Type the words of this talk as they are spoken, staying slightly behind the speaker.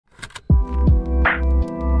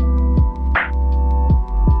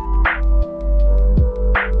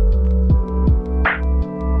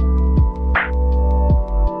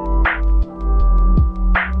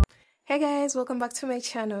welcome back to my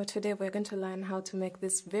channel. Today we're going to learn how to make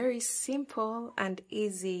this very simple and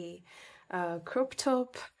easy crop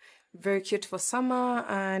top, very cute for summer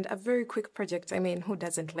and a very quick project. I mean, who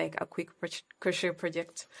doesn't like a quick crochet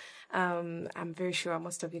project? I'm very sure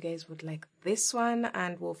most of you guys would like this one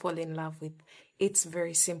and will fall in love with its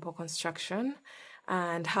very simple construction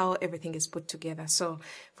and how everything is put together. So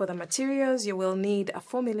for the materials, you will need a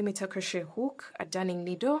 4mm crochet hook, a darning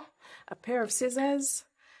needle, a pair of scissors,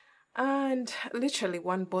 and literally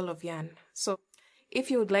one ball of yarn. So if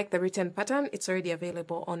you would like the written pattern, it's already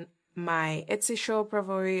available on my Etsy shop,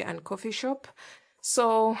 Ravelry, and Coffee shop.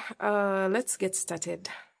 So let's get started.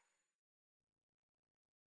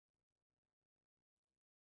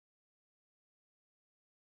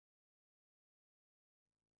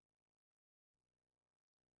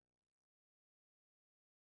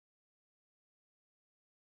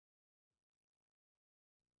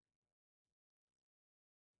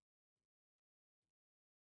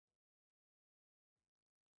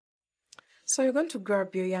 So you're going to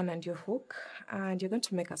grab your yarn and your hook and you're going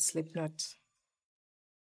to make a slip knot.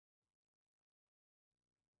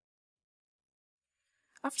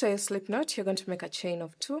 After your slip knot, you're going to make a chain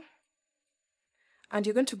of 2 and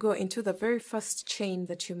you're going to go into the very first chain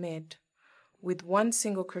that you made with 1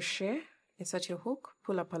 single crochet, insert your hook,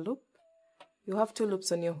 pull up a loop. You have 2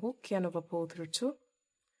 loops on your hook, yarn over, pull through 2,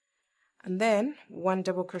 and then 1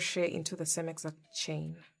 double crochet into the same exact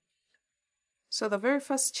chain. So the very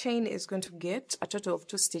first chain is going to get a total of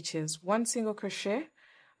 2 stitches, 1 single crochet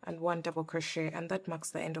and 1 double crochet, and that marks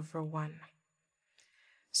the end of row 1.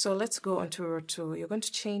 So let's go on to row 2. You're going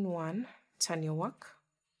to chain 1, turn your work,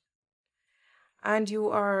 and you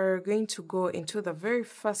are going to go into the very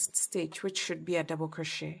first stitch, which should be a double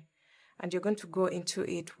crochet, and you're going to go into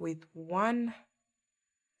it with 1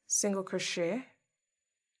 single crochet,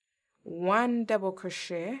 1 double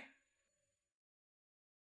crochet,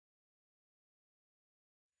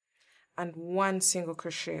 and 1 single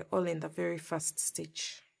crochet, all in the very first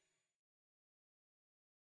stitch.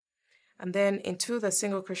 And then into the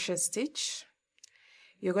single crochet stitch,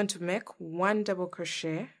 you're going to make 1 double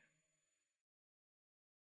crochet,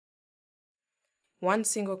 1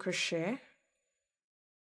 single crochet,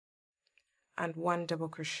 and 1 double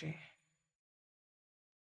crochet.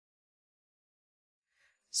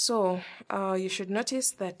 So you should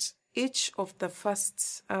notice that each of the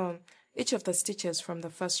stitches from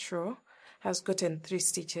the first row has gotten 3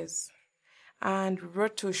 stitches, and row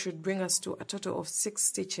 2 should bring us to a total of 6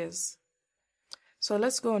 stitches. So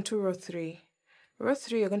let's go on to row 3. Row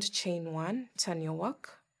 3, you're going to chain 1, turn your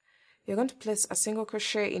work. You're going to place a single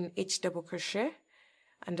crochet in each double crochet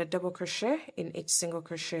and a double crochet in each single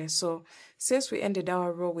crochet. So since we ended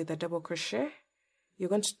our row with a double crochet, you're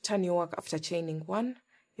going to turn your work after chaining 1.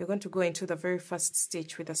 You're going to go into the very first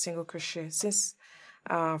stitch with a single crochet. Since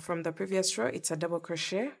from the previous row it's a double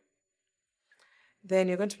crochet, then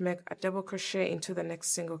you're going to make a double crochet into the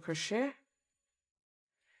next single crochet,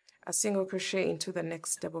 a single crochet into the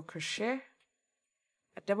next double crochet,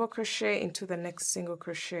 a double crochet into the next single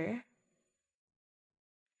crochet,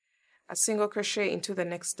 a single crochet into the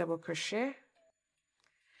next double crochet,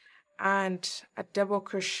 and a double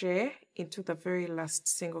crochet into the very last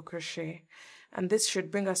single crochet. And this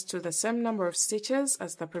should bring us to the same number of stitches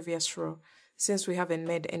as the previous row, since we haven't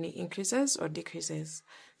made any increases or decreases.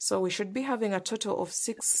 So we should be having a total of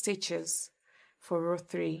 6 stitches for row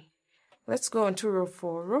 3. Let's go on to row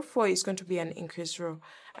 4. Row 4 is going to be an increase row,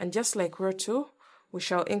 and just like row 2, we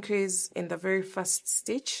shall increase in the very first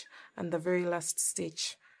stitch and the very last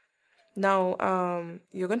stitch. Now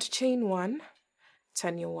you're going to chain 1,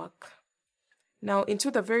 turn your work. Now into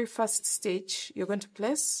the very first stitch, you're going to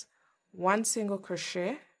place 1 single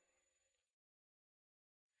crochet,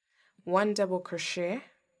 1 double crochet,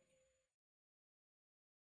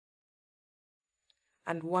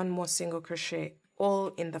 and 1 more single crochet, all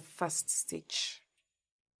in the first stitch.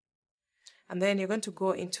 And then you're going to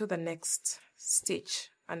go into the next stitch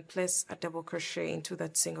and place a double crochet into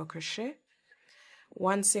that single crochet,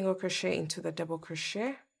 1 single crochet into the double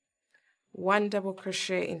crochet, 1 double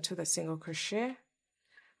crochet into the single crochet,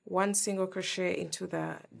 1 single crochet into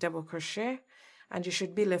the double crochet, and you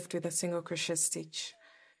should be left with a single crochet stitch.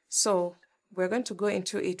 So we're going to go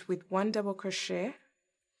into it with 1 double crochet,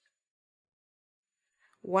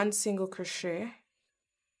 1 single crochet,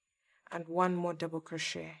 and 1 more double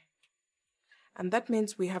crochet. And that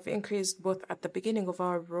means we have increased both at the beginning of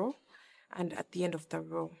our row and at the end of the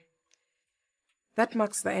row. That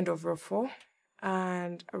marks the end of row 4.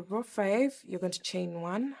 And row 5, you're going to chain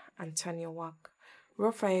 1 and turn your work.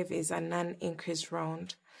 Row 5 is a non-increase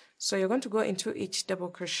round. So you're going to go into each double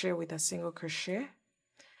crochet with a single crochet,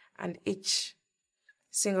 and each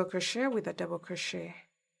single crochet with a double crochet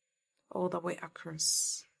all the way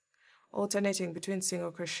across, alternating between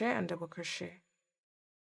single crochet and double crochet.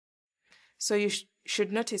 So you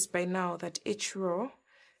should notice by now that each row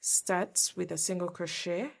starts with a single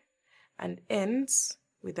crochet and ends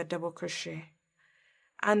with a double crochet,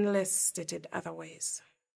 unless stated otherwise.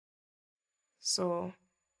 So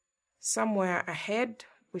somewhere ahead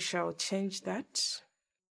we shall change that,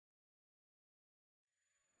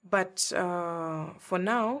 but for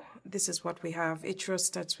now this is what we have. Each row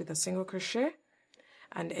starts with a single crochet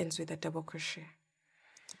and ends with a double crochet.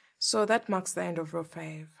 So that marks the end of row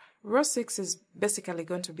 5. Row 6 is basically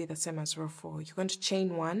going to be the same as row 4. You're going to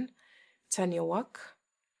chain 1, turn your work,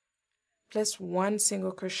 place 1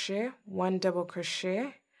 single crochet, 1 double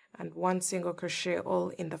crochet, and 1 single crochet, all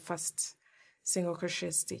in the first single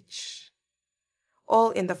crochet stitch.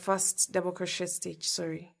 All in the first double crochet stitch,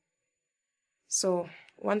 sorry. So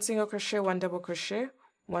 1 single crochet, 1 double crochet,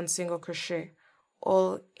 1 single crochet,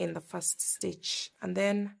 all in the first stitch, and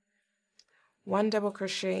then 1 double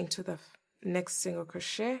crochet into the next single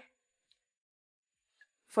crochet.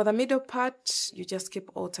 For the middle part, you just keep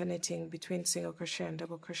alternating between single crochet and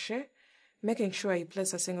double crochet, making sure you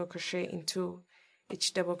place a single crochet into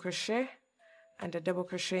each double crochet and a double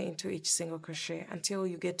crochet into each single crochet until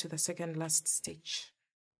you get to the second last stitch.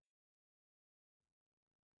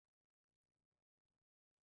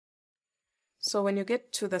 So when you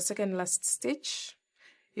get to the second last stitch,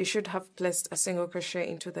 you should have placed a single crochet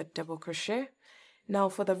into the double crochet. Now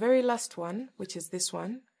for the very last one, which is this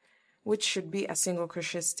one, which should be a single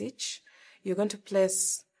crochet stitch, you're going to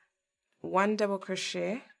place 1 double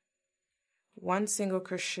crochet, 1 single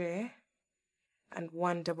crochet, and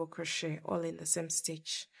 1 double crochet, all in the same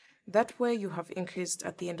stitch. That way you have increased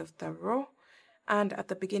at the end of the row and at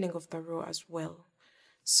the beginning of the row as well.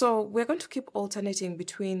 So we're going to keep alternating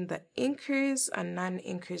between the increase and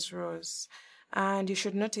non-increase rows. And you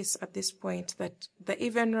should notice at this point that the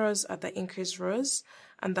even rows are the increase rows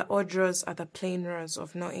and the odd rows are the plain rows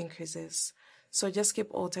of no increases. So just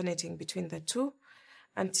keep alternating between the two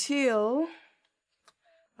until,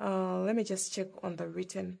 let me just check on the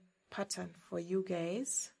written pattern for you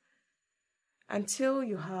guys, until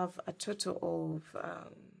you have a total of,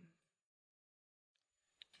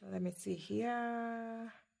 let me see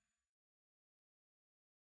here,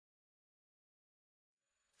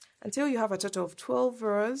 until you have a total of 12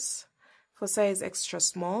 rows for size extra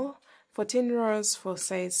small, 14 rows for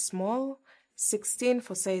size small, 16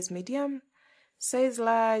 for size medium, size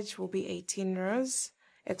large will be 18 rows,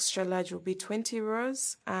 extra large will be 20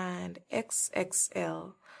 rows, and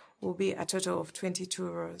XXL will be a total of 22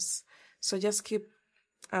 rows. So just keep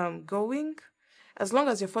going. As long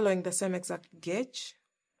as you're following the same exact gauge,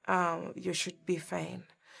 you should be fine.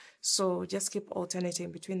 So just keep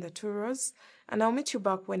alternating between the 2 rows, and I'll meet you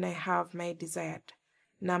back when I have my desired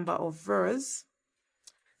number of rows.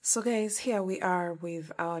 So guys, here we are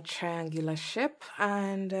with our triangular shape,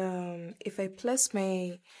 and if I place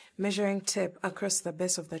my measuring tape across the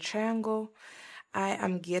base of the triangle, I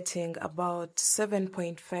am getting about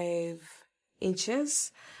 7.5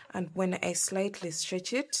 inches, and when I slightly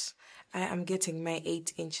stretch it, I am getting my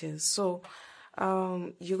 8 inches. So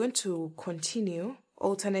you're going to continue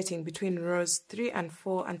alternating between rows 3 and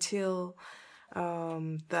 4 until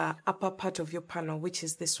the upper part of your panel, which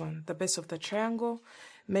is this one, the base of the triangle,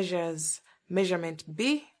 measures measurement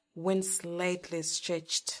B when slightly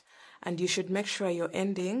stretched, and you should make sure you're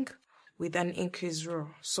ending with an increase row.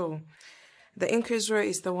 So the increase row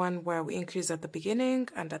is the one where we increase at the beginning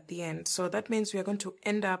and at the end. So that means we are going to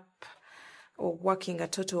end up or working a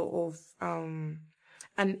total of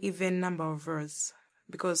an even number of rows,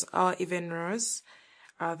 because our even rows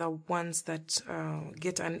are the ones that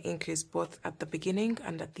get an increase both at the beginning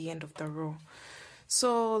and at the end of the row.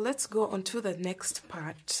 So let's go on to the next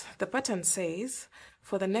part. The pattern says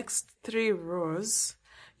for the next 3 rows,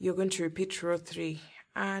 you're going to repeat row 3.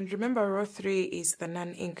 And remember, row 3 is the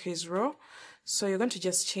non-increase row. So you're going to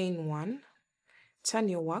just chain 1, turn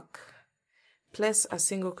your work, place a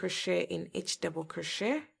single crochet in each double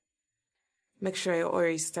crochet. Make sure you're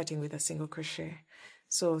always starting with a single crochet.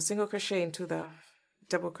 So single crochet into the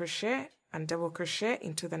double crochet and double crochet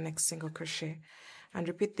into the next single crochet, and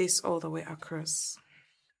repeat this all the way across.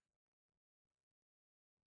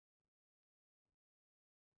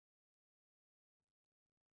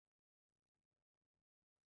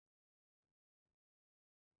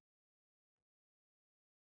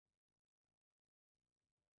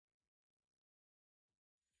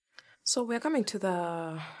 So we're coming to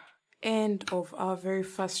the end of our very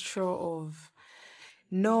first row of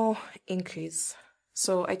no increase.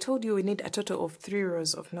 So I told you we need a total of 3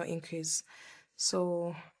 rows of no increase.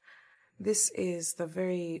 So this is the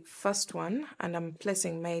very first one, and I'm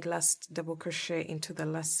placing my last double crochet into the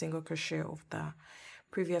last single crochet of the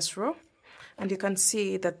previous row. And you can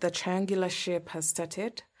see that the triangular shape has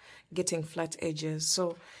started getting flat edges.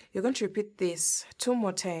 So you're going to repeat this 2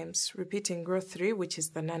 more times, repeating row 3, which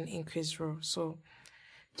is the non-increase row. So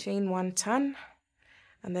chain 1, turn,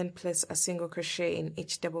 and then place a single crochet in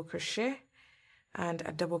each double crochet and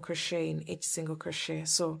a double crochet in each single crochet.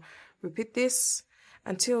 So repeat this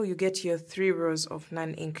until you get your 3 rows of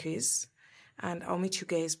non-increase, and I'll meet you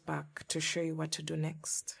guys back to show you what to do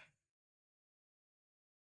next.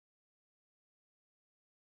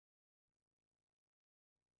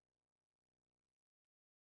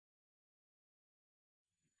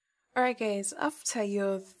 Alright guys, after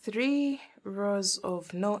your 3 rows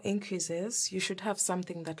of no increases, you should have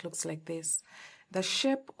something that looks like this. The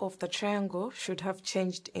shape of the triangle should have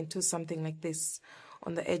changed into something like this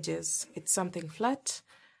on the edges. It's something flat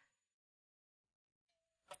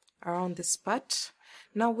around this part.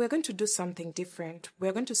 Now we're going to do something different.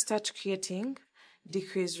 We're going to start creating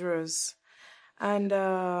decrease rows. And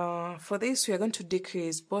for this, we are going to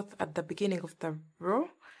decrease both at the beginning of the row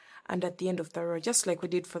and at the end of the row, just like we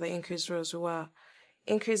did for the increase rows. We were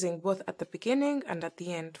increasing both at the beginning and at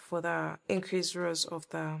the end for the increase rows of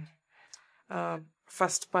the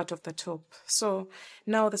first part of the top. So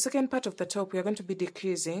now the second part of the top, we are going to be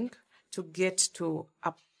decreasing to get to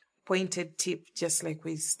a pointed tip, just like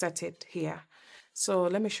we started here. So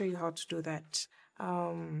let me show you how to do that.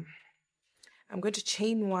 I'm going to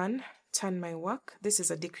chain 1, turn my work. This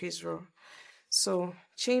is a decrease row. So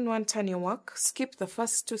chain 1, turn your work, skip the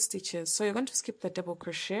first 2 stitches. So you're going to skip the double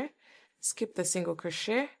crochet, skip the single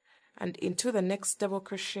crochet, and into the next double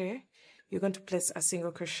crochet, you're going to place a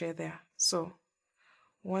single crochet there. So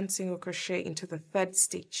 1 single crochet into the 3rd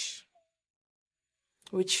stitch,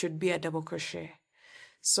 which should be a double crochet.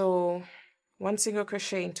 So 1 single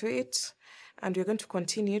crochet into it, and we're going to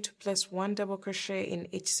continue to place 1 double crochet in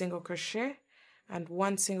each single crochet and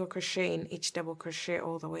 1 single crochet in each double crochet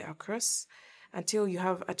all the way across until you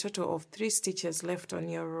have a total of 3 stitches left on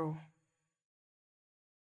your row.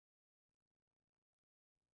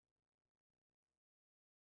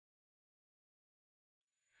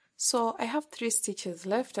 So I have 3 stitches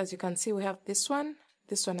left. As you can see, we have this one,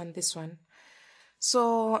 and this one.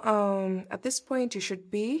 So at this point, you should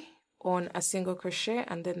be on a single crochet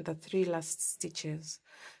and then the 3 last stitches.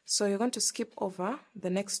 So you're going to skip over the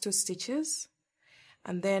next 2 stitches,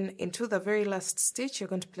 and then into the very last stitch, you're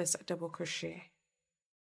going to place a double crochet.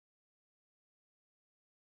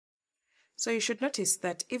 So you should notice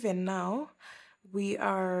that even now, we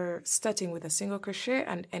are starting with a single crochet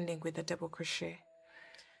and ending with a double crochet.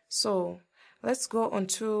 So let's go on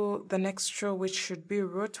to the next row, which should be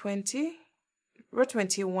row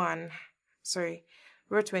 21. So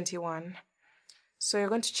you're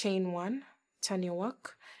going to chain 1, turn your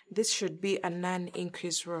work. This should be a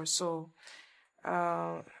non-increase row. So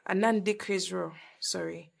a non-decrease row,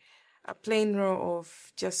 a plain row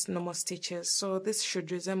of just normal stitches. So this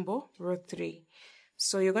should resemble row 3.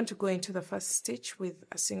 So you're going to go into the first stitch with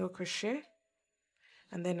a single crochet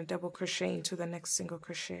and then a double crochet into the next single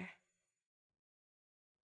crochet.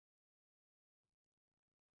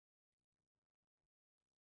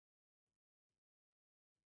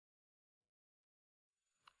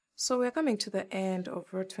 So we're coming to the end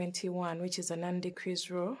of row 21, which is a non-decrease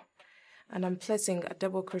row, and I'm placing a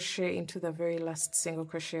double crochet into the very last single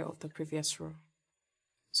crochet of the previous row.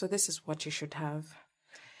 So this is what you should have.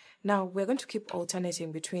 Now we're going to keep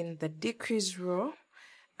alternating between the decrease row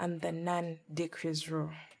and the non-decrease row,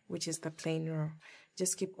 which is the plain row.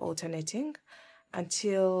 Just keep alternating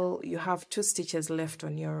until you have 2 stitches left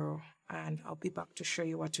on your row, and I'll be back to show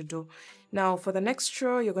you what to do. Now for the next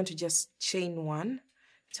row, you're going to just chain 1,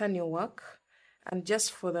 turn your work, and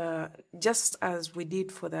just as we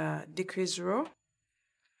did for the decrease row,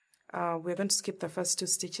 we're going to skip the first 2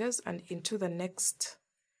 stitches, and into the next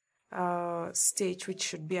stitch, which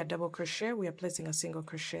should be a double crochet, we are placing a single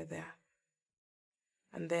crochet there.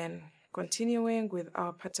 And then continuing with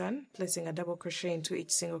our pattern, placing a double crochet into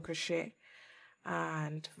each single crochet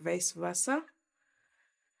and vice versa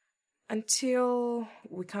until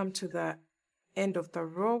we come to the end of the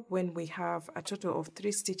row when we have a total of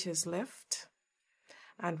 3 stitches left,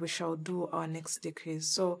 and we shall do our next decrease.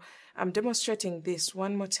 So I'm demonstrating this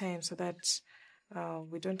one more time so that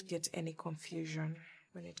we don't get any confusion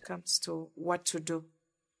when it comes to what to do.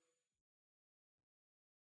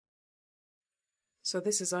 So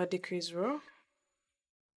this is our decrease row.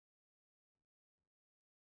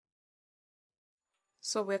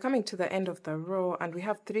 So we're coming to the end of the row and we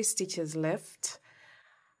have 3 stitches left,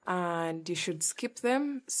 and you should skip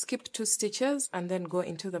 2 stitches and then go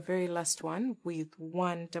into the very last one with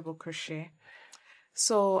 1 double crochet.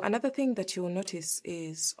 So another thing that you will notice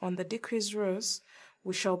is on the decrease rows,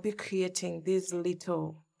 we shall be creating these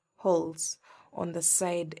little holes on the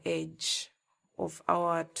side edge of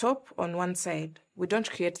our top on one side. We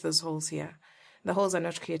don't create those holes here. The holes are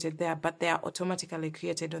not created there, but they are automatically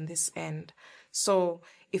created on this end. So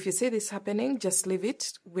if you see this happening, just leave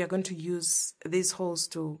it. We are going to use these holes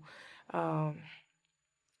to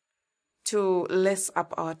lace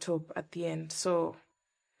up our top at the end. So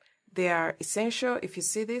they are essential. If you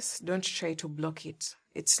see this, don't try to block it.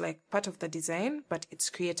 It's like part of the design, but it's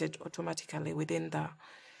created automatically within the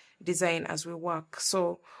design as we work.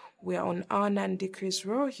 So we are on our non-decrease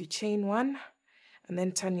row. You chain 1 and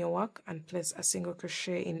then turn your work and place a single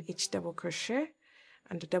crochet in each double crochet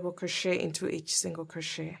and a double crochet into each single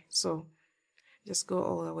crochet. So just go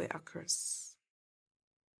all the way across.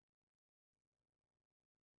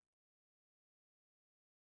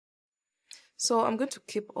 So I'm going to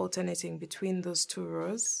keep alternating between those 2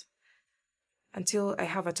 rows until I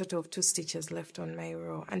have a total of 2 stitches left on my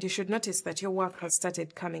row. And you should notice that your work has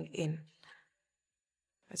started coming in.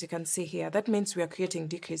 As you can see here, that means we are creating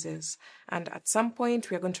decreases. And at some point,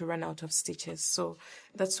 we are going to run out of stitches. So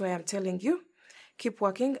that's why I'm telling you, keep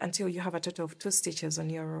working until you have a total of 2 stitches on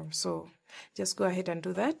your row. So just go ahead and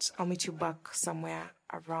do that. I'll meet you back somewhere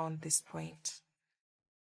around this point.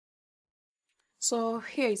 So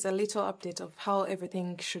here is a little update of how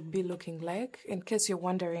everything should be looking like. In case you're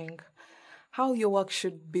wondering how your work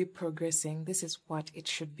should be progressing, this is what it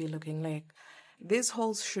should be looking like. These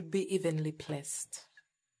holes should be evenly placed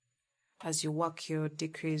as you work your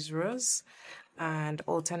decrease rows and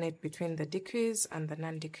alternate between the decrease and the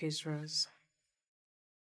non-decrease rows.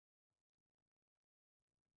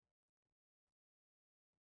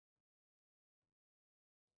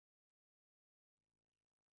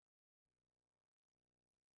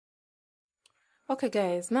 Okay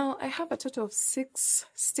guys, now I have a total of 6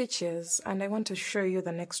 stitches and I want to show you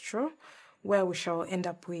the next row where we shall end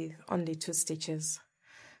up with only 2 stitches.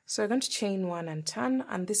 So we're going to chain 1 and turn,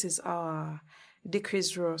 and this is our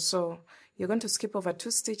decrease row. So you're going to skip over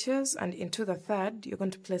 2 stitches and into the third you're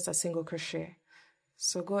going to place a single crochet.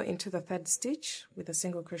 So go into the third stitch with a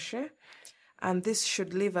single crochet, and this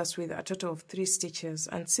should leave us with a total of 3 stitches.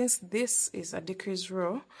 And since this is a decrease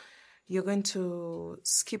row, you're going to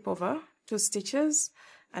skip over 2 stitches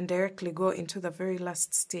and directly go into the very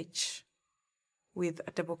last stitch with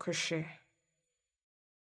a double crochet.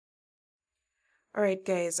 Alright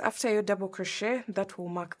guys, after your double crochet, that will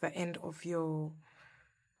mark the end of your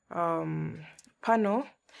panel,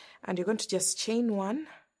 and you're going to just chain 1.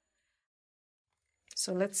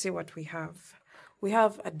 So let's see what we have. We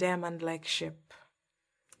have a diamond-like shape.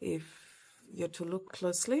 If you're to look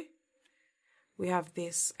closely, we have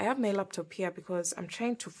this. I have my laptop here because I'm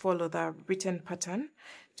trying to follow the written pattern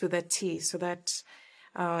to the T, so that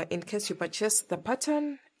in case you purchase the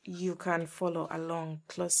pattern, you can follow along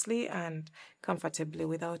closely and comfortably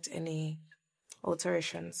without any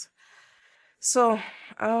alterations. So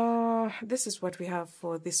this is what we have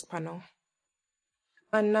for this panel.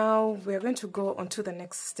 And now we're going to go on to the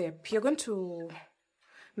next step. You're going to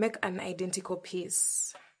make an identical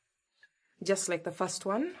piece, just like the first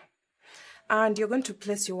one. And you're going to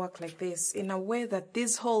place your work like this in a way that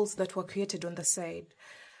these holes that were created on the side,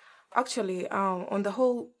 actually on the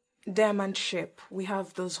whole diamond shape, we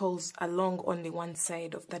have those holes along only one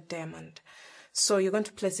side of that diamond. So you're going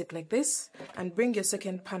to place it like this and bring your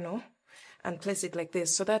second panel and place it like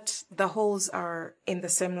this so that the holes are in the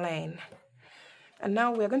same line. And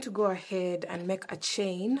now we're going to go ahead and make a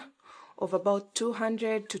chain of about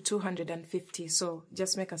 200 to 250. So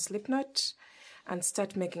just make a slip knot and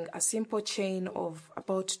start making a simple chain of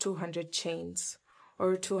about 200 chains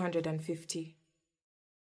or 250.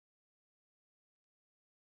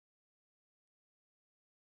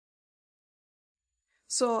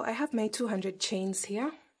 So I have my 200 chains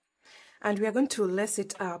here, and we are going to lace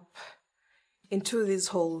it up into these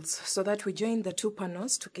holes so that we join the 2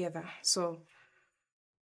 panels together. So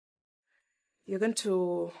you're going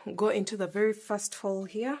to go into the very first hole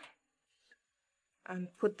here and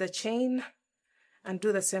put the chain and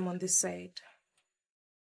do the same on this side.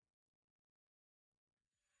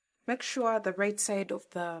 Make sure the right side of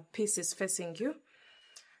the piece is facing you.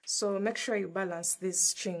 So make sure you balance these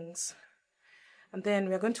strings. And then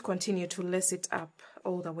we're going to continue to lace it up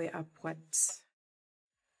all the way upwards.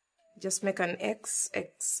 Just make an X,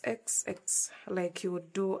 X, X, X, like you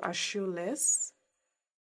would do a shoelace.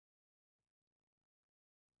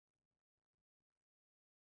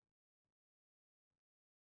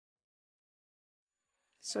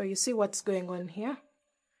 So you see what's going on here?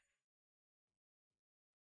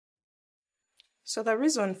 So the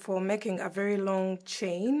reason for making a very long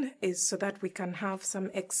chain is so that we can have some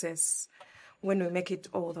excess when we make it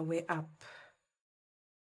all the way up.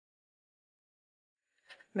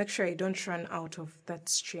 Make sure you don't run out of that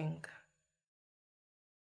string.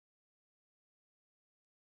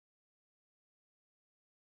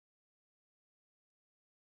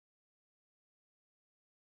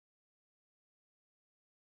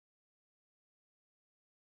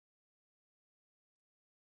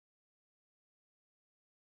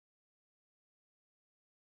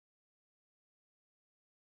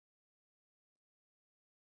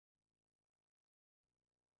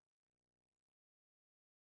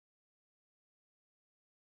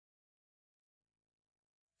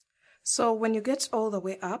 So when you get all the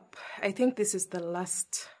way up, I think this is the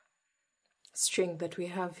last string that we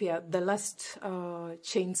have here, the last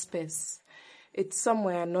chain space. It's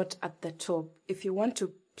somewhere not at the top. If you want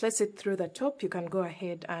to place it through the top, you can go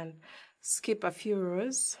ahead and skip a few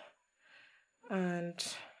rows and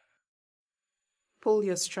pull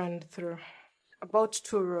your strand through about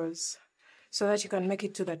 2 rows so that you can make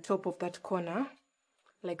it to the top of that corner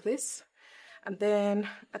like this. And then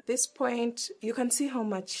at this point, you can see how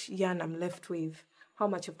much yarn I'm left with, how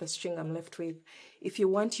much of the string I'm left with. If you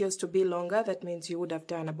want yours to be longer, that means you would have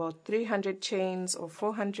done about 300 chains or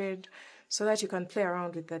 400, so that you can play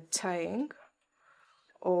around with the tying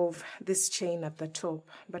of this chain at the top.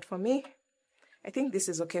 But for me, I think this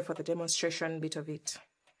is okay for the demonstration bit of it.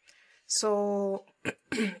 So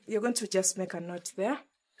you're going to just make a knot there,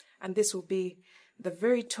 and this will be the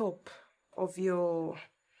very top of your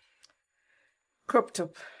crop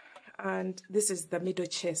top, and this is the middle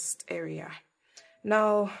chest area.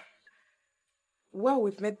 Now, where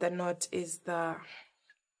we've made the knot is the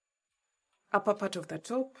upper part of the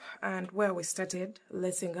top, and where we started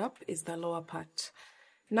lacing up is the lower part.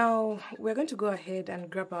 Now, we're going to go ahead and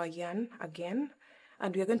grab our yarn again,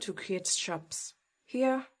 and we're going to create straps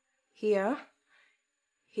here, here,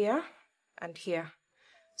 here, and here.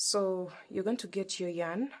 So you're going to get your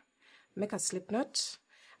yarn, make a slip knot,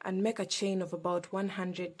 and make a chain of about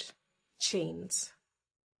 100 chains.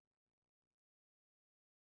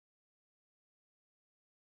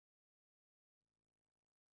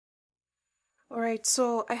 Alright,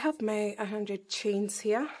 so I have my 100 chains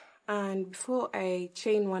here, and before I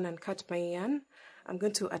chain one and cut my yarn, I'm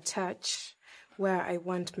going to attach where I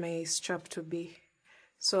want my strap to be.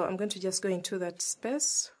 So I'm going to just go into that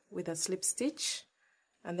space with a slip stitch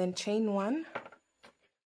and then chain one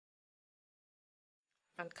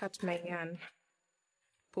and cut my yarn,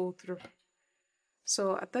 pull through.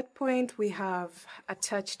 So at that point we have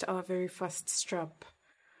attached our very first strap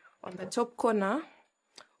on the top corner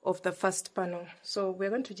of the first panel. So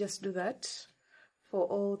we're going to just do that for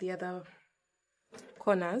all the other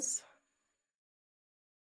corners.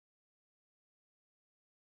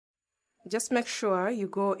 Just make sure you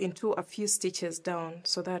go into a few stitches down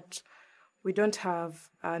so that we don't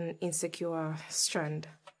have an insecure strand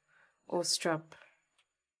or strap.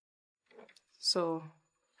 So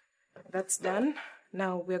that's done.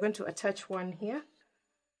 Now we're going to attach one here.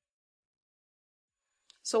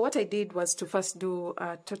 So what I did was to first do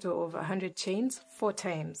a total of 100 chains 4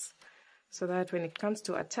 times, so that when it comes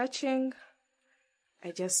to attaching,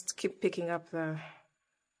 I just keep picking up the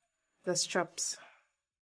straps.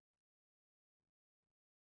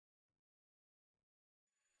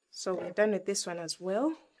 So we're done with this one as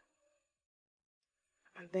well.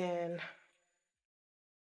 And then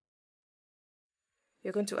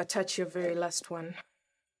you're going to attach your very last one.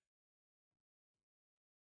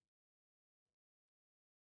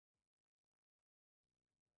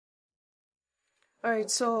 Alright,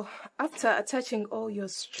 so after attaching all your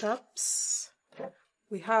straps,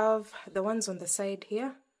 we have the ones on the side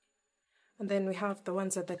here, and then we have the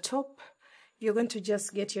ones at the top. You're going to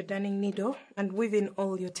just get your darning needle and weave in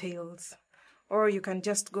all your tails, or you can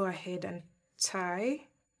just go ahead and tie.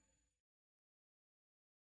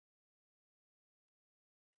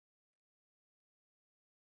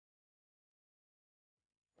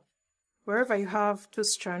 Wherever you have 2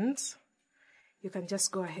 strands, you can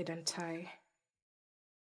just go ahead and tie.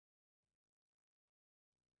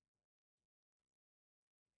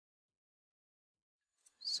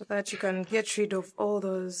 So that you can get rid of all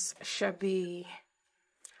those shabby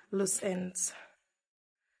loose ends.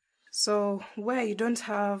 So where you don't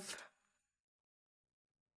have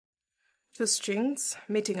 2 strings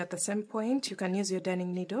meeting at the same point, you can use your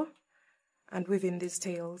darning needle and weave in these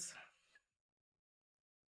tails.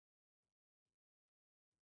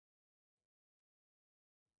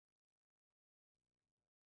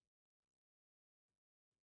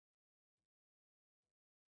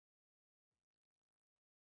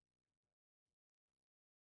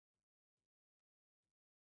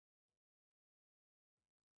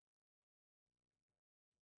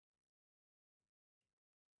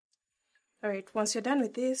 Alright, once you're done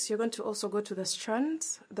with this, you're going to also go to the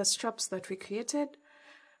strands, the straps that we created,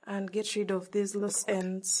 and get rid of these loose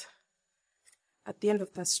ends at the end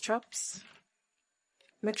of the straps.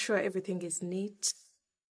 Make sure everything is neat.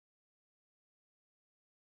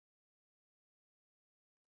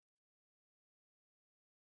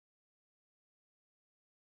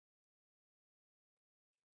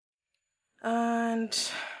 And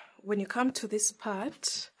when you come to this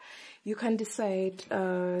part, you can decide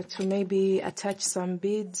to maybe attach some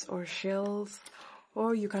beads or shells,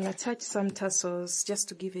 or you can attach some tassels just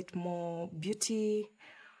to give it more beauty.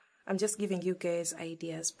 I'm just giving you guys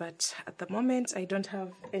ideas, but at the moment I don't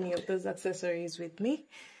have any of those accessories with me,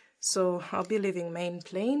 so I'll be leaving mine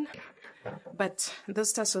plain. But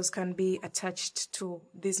those tassels can be attached to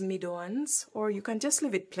these middle ones, or you can just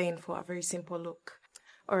leave it plain for a very simple look.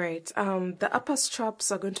 Alright, the upper straps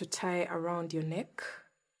are going to tie around your neck,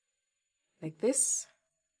 like this.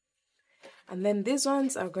 And then these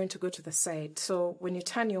ones are going to go to the side. So when you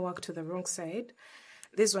turn your work to the wrong side,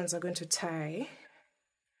 these ones are going to tie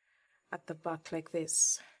at the back like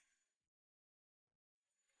this.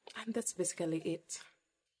 And that's basically it.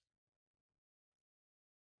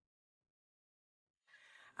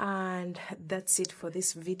 And that's it for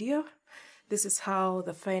this video. This is how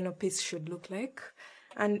the final piece should look like.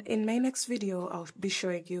 And in my next video, I'll be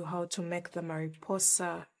showing you how to make the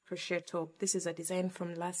Mariposa crochet top. This is a design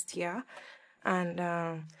from last year, and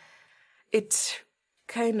it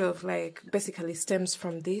kind of like basically stems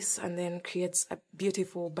from this and then creates a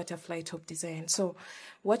beautiful butterfly top design. So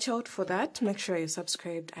watch out for that. Make sure you're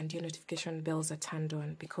subscribed and your notification bells are turned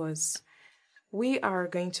on, because we are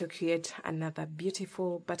going to create another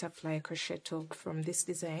beautiful butterfly crochet top from this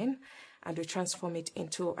design, and we transform it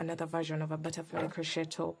into another version of a butterfly crochet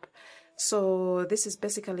top. So this is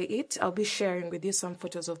basically it. I'll be sharing with you some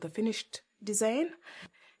photos of the finished design.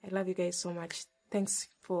 I love you guys so much. Thanks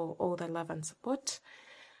for all the love and support,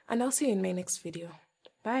 and I'll see you in my next video.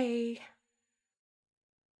 Bye.